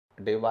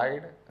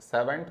divide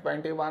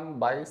 721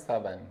 by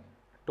 7.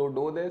 To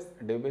do this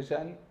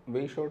division,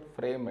 we should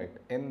frame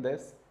it in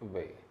this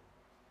way.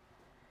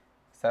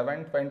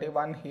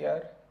 721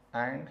 here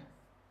and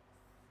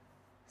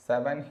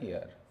 7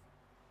 here.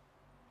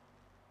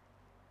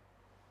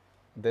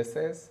 This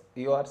is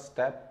your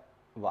step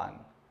 1.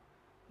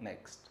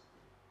 Next,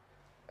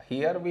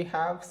 here we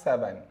have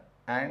 7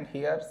 and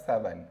here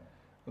 7.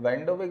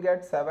 When do we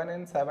get 7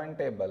 in 7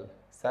 table?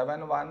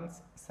 7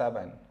 ones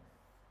 7.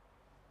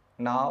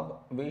 Now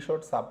we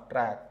should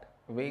subtract.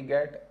 We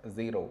get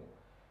 0.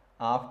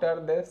 After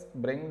this,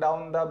 bring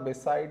down the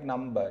beside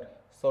number.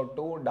 So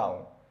 2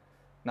 down.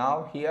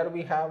 Now here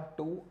we have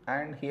 2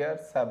 and here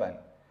 7.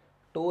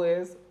 2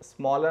 is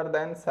smaller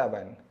than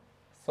 7.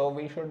 So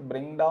we should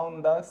bring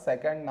down the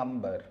second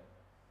number.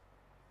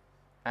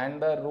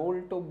 And the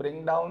rule to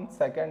bring down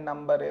second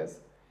number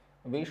is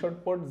we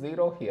should put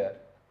 0 here.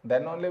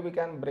 Then only we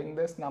can bring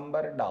this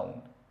number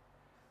down.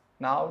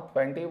 Now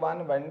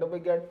 21, when do we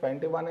get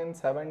 21 in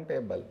 7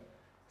 table?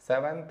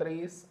 7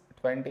 3s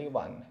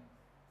 21.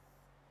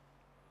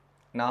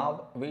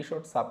 Now we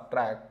should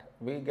subtract.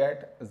 We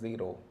get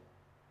 0.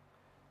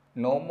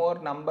 No more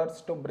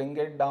numbers to bring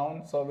it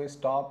down, so we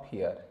stop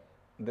here.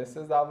 This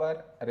is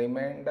our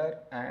remainder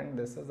and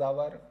this is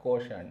our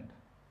quotient.